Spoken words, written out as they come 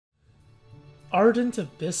Ardent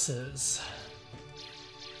Abysses.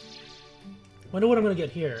 Wonder what I'm gonna get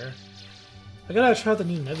here. I gotta try out the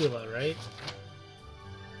new Nebula, right?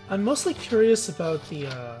 I'm mostly curious about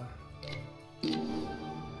the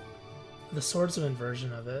Swords of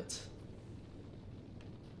Inversion of it.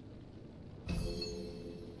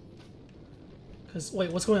 Cause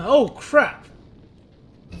wait, what's going on? Oh crap!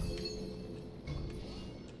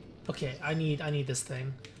 Okay, I need this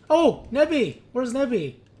thing. Oh, Nebby! Where's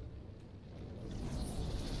Nebby?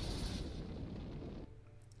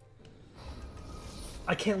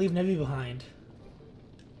 I can't leave Nebby behind.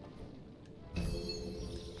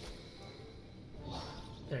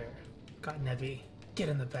 There. Got Nebby. Get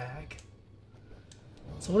in the bag.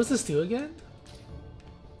 So what does this do again?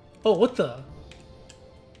 Oh, what the?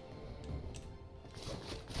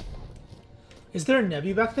 Is there a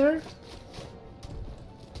Nebby back there?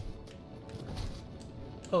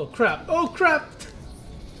 Oh crap! Oh crap!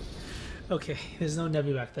 Okay, there's no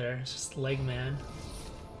Nebby back there. It's just Legman.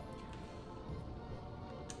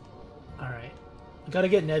 Alright. I gotta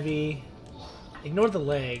get Nebby. Ignore the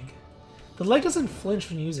leg. The leg doesn't flinch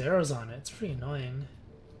when you use arrows on it. It's pretty annoying.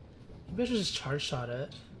 Maybe I should just charge shot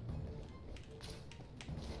it.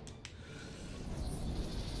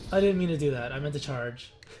 I didn't mean to do that. I meant to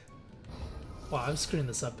charge. Wow, I'm screwing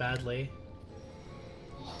this up badly.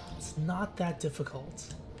 It's not that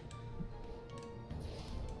difficult.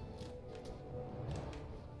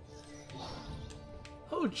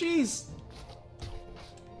 Oh, jeez!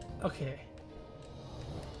 Okay.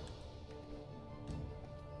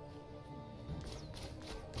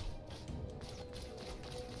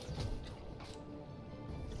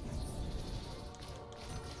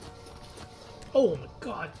 Oh my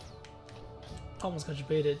god! Almost got you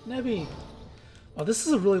baited. Nebby! Oh, this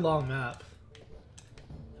is a really long map.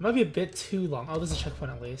 It might be a bit too long. Oh, there's a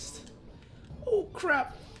checkpoint at least. Oh,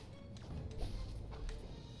 crap!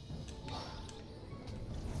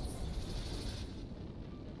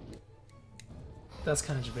 That's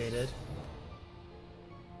kind of debated.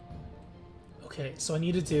 Okay, so I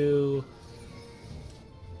need to do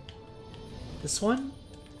this one,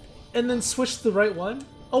 and then switch to the right one.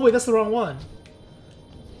 Oh wait, that's the wrong one.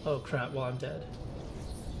 Oh crap, well I'm dead.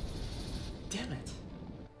 Damn it.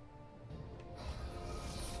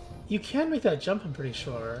 You can make that jump, I'm pretty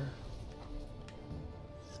sure.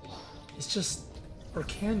 It's just... or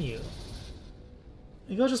can you?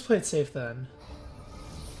 Maybe I'll just play it safe then.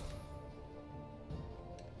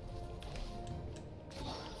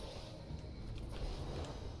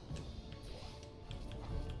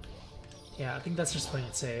 Yeah, I think that's just playing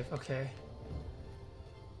it safe. Okay.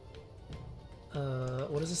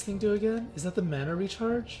 What does this thing do again? Is that the mana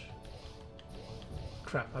recharge?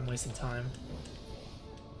 Crap, I'm wasting time.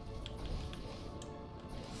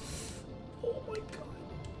 Oh my god.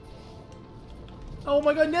 Oh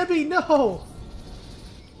my god, Nebby, no!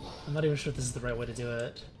 I'm not even sure if this is the right way to do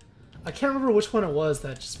it. I can't remember which one it was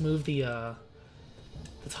that just moved the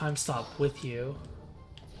time stop with you.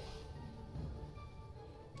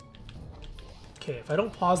 Okay, if I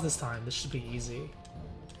don't pause this time, this should be easy.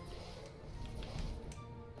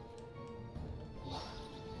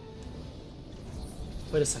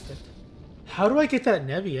 Wait a second. How do I get that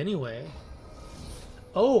Nebby anyway?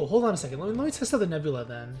 Oh, hold on a second. Let me test out the Nebula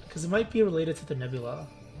then, because it might be related to the Nebula.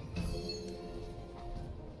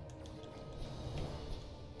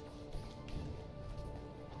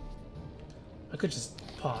 I could just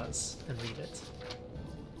pause and read it.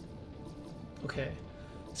 Okay.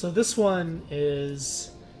 So this one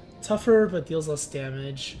is tougher but deals less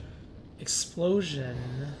damage. Explosion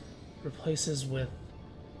replaces with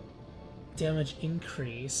damage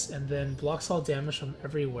increase, and then blocks all damage from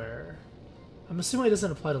everywhere. I'm assuming it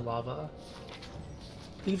doesn't apply to lava.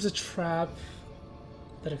 Leaves a trap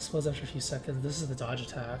that explodes after a few seconds. This is the dodge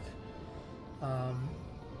attack.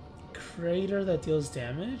 Crater that deals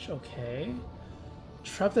damage. Okay.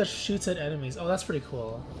 Trap that shoots at enemies. Oh, that's pretty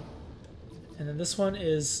cool. And then this one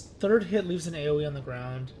is third hit leaves an AoE on the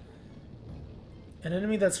ground. An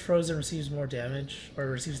enemy that's frozen receives more damage, or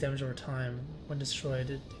receives damage over time. When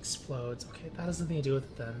destroyed, it explodes. Okay, that has nothing to do with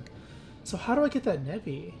it then. So how do I get that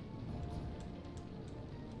Nebby?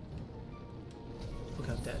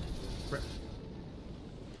 Okay, I'm dead. Rip.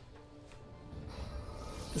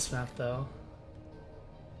 This map, though.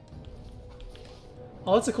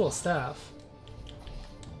 Oh, that's a cool staff.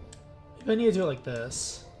 Maybe I need to do it like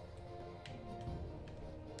this.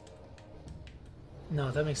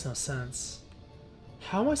 No, that makes no sense.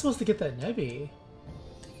 How am I supposed to get that Nebby?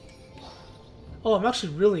 Oh, I'm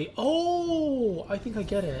actually really... Oh! I think I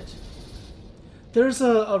get it. There's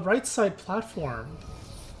a right side platform.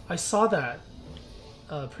 I saw that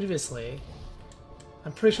previously.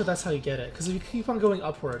 I'm pretty sure that's how you get it. Because if you keep on going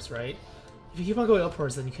upwards, right? If you keep on going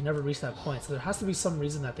upwards, then you can never reach that point. So there has to be some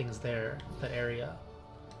reason that thing is there, that area.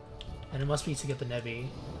 And it must be to get the Nebi.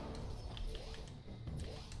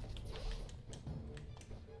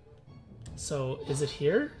 So, is it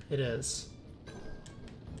here? It is.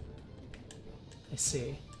 I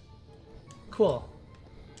see. Cool.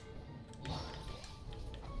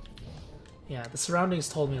 Yeah, the surroundings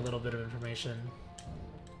told me a little bit of information.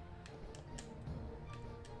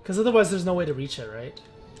 Because otherwise there's no way to reach it, right?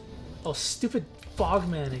 Oh, stupid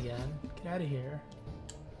Fogman again. Get out of here.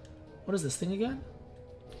 What is this thing again?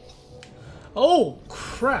 Oh,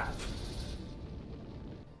 crap!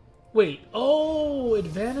 Wait, oh, it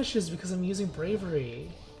vanishes because I'm using bravery.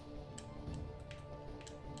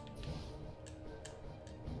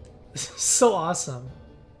 This is so awesome.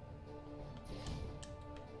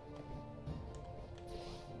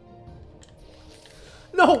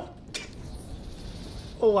 No!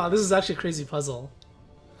 Oh wow, this is actually a crazy puzzle.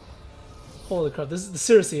 Holy crap, this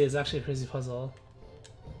seriously is actually a crazy puzzle.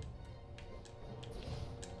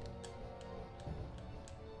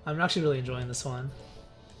 I'm actually really enjoying this one.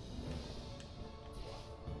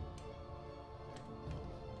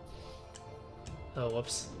 Oh,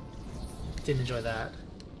 whoops. Didn't enjoy that.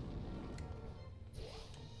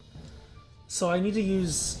 So I need to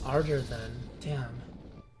use Ardent then. Damn.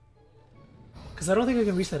 Because I don't think I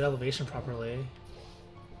can reach that elevation properly.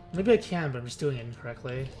 Maybe I can, but I'm just doing it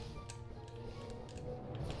incorrectly.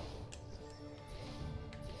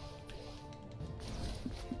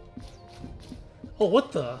 Oh,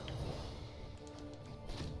 what the?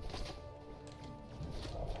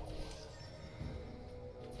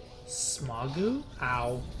 Smogu?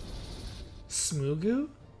 Ow. Smoogu?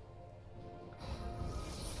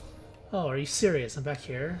 Oh, are you serious? I'm back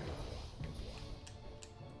here?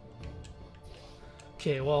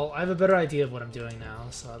 Okay, well, I have a better idea of what I'm doing now,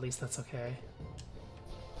 so at least that's okay.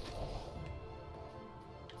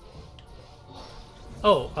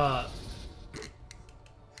 Oh,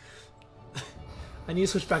 I need to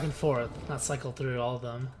switch back and forth, not cycle through all of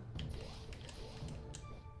them.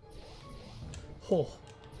 Oh,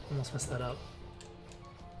 almost messed that up.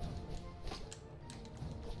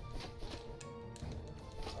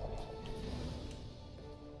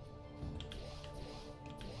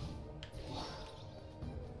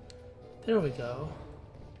 There we go.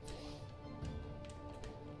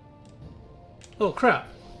 Oh, crap.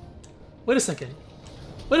 Wait a second.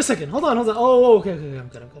 Wait a second. Hold on, hold on. Oh, okay, okay, I'm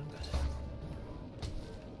good, I'm good, I'm good.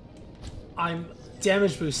 I'm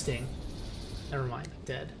damage boosting. Never mind, I'm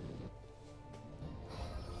dead.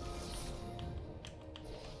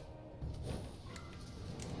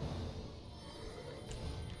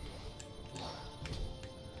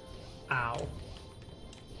 Ow.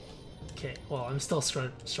 Okay, well, I'm still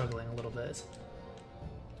struggling a little bit.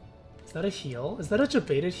 Is that a heal? Is that a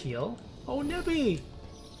debated heal? Oh, Nibby!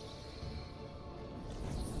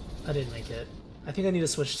 I didn't make it. I think I need to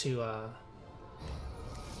switch to,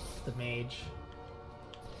 the mage.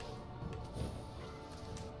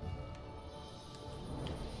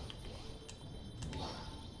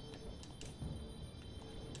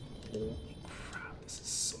 Holy crap, this is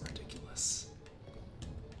so ridiculous.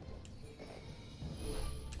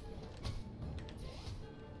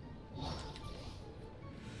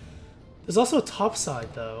 There's also a top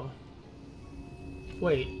side, though.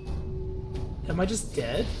 Wait. Am I just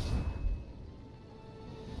dead?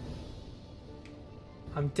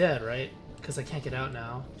 I'm dead, right? Because I can't get out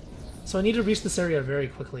now. So I need to reach this area very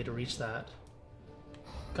quickly to reach that.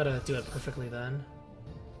 Gotta do it perfectly then.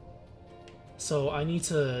 So I need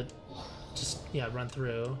to just, yeah, run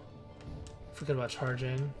through. Forget about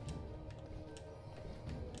charging.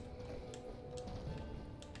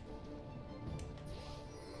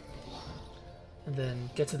 And then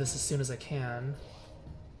get to this as soon as I can.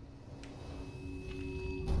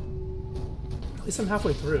 At least I'm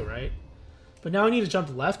halfway through, right? But now I need to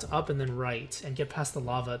jump left, up, and then right, and get past the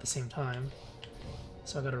lava at the same time.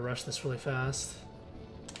 So I gotta rush this really fast.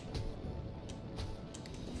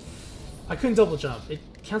 I couldn't double jump. It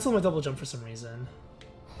canceled my double jump for some reason.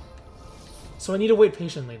 So I need to wait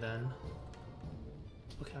patiently then.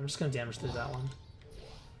 Okay, I'm just gonna damage through that one.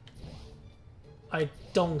 I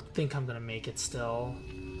don't think I'm gonna make it still.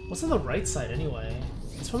 What's on the right side anyway?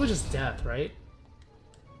 It's probably just death, right?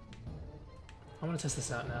 I'm gonna test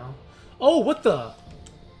this out now. Oh, what the?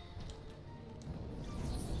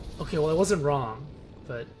 Okay, well I wasn't wrong,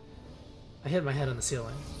 but I hit my head on the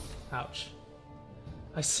ceiling. Ouch.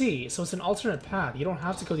 I see, so it's an alternate path. You don't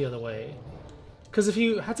have to go the other way. Because if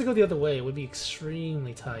you had to go the other way, it would be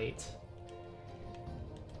extremely tight.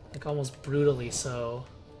 Like almost brutally so.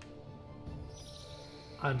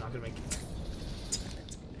 I'm not gonna make it.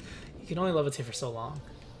 You can only levitate for so long.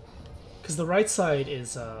 Because the right side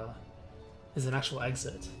is an actual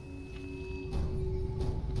exit.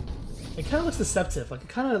 It kind of looks deceptive. Like, it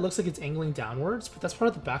kind of looks like it's angling downwards, but that's part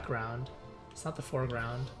of the background. It's not the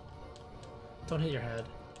foreground. Don't hit your head.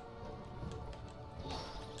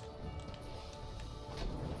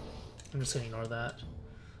 I'm just gonna ignore that.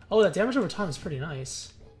 Oh, that damage over time is pretty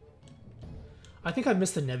nice. I think I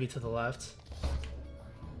missed the Nevi to the left.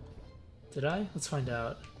 Did I? Let's find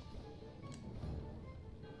out.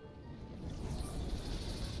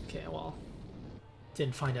 Okay, well,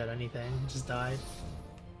 didn't find out anything. Just died.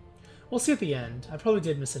 We'll see at the end. I probably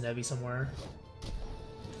did miss a Nevi somewhere.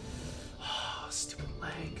 Oh, stupid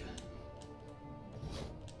leg.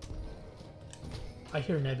 I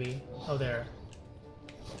hear Nevi. Oh, there.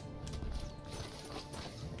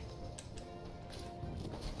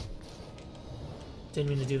 Didn't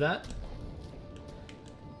mean to do that.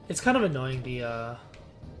 It's kind of annoying, the,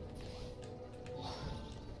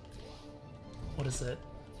 what is it?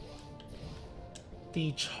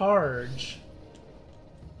 The charge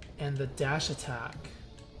and the dash attack.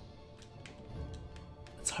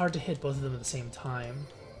 It's hard to hit both of them at the same time.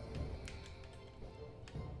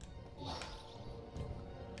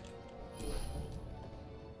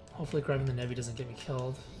 Hopefully grabbing the Nevi doesn't get me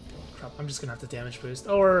killed. Crap, I'm just gonna have to damage boost.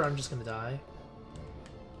 Or I'm just gonna die.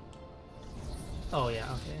 Oh yeah,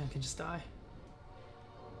 okay, I can just die.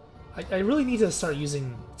 I really need to start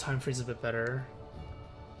using time freeze a bit better.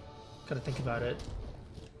 Gotta think about it.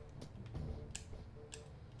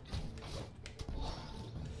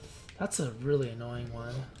 That's a really annoying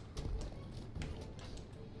one.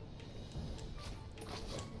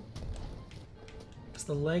 Because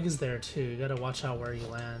the leg is there too, you gotta watch out where you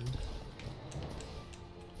land.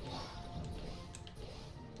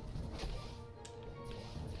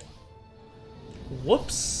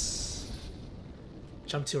 Whoops!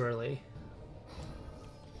 Jumped too early.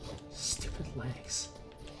 Stupid legs.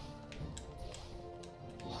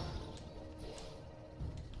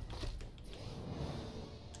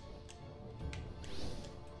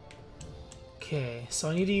 Okay, so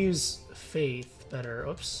I need to use Faith better.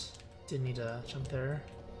 Oops, didn't need to jump there.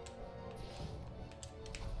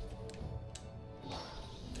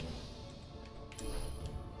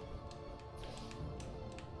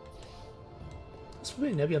 There's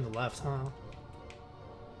probably a Nebi on the left, huh?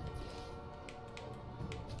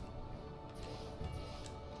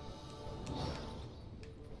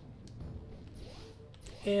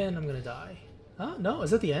 And I'm gonna die. Huh? No,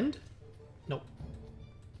 is that the end? Nope.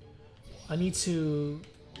 I need to...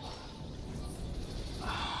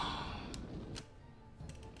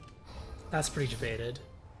 That's pretty debated.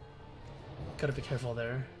 Gotta be careful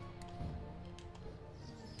there.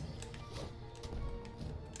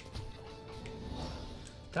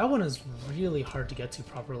 That one is really hard to get to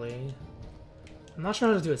properly. I'm not sure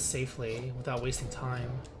how to do it safely without wasting time.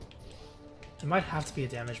 It might have to be a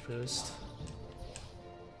damage boost.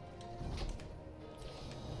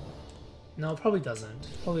 No, it probably doesn't.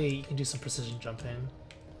 Probably you can do some precision jumping.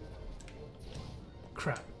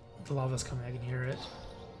 Crap. The lava's coming, I can hear it.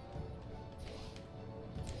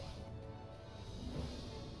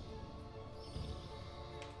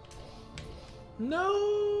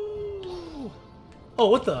 No! Oh,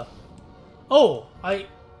 what the? Oh,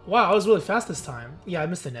 wow, I was really fast this time. Yeah, I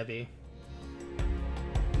missed the Nebi.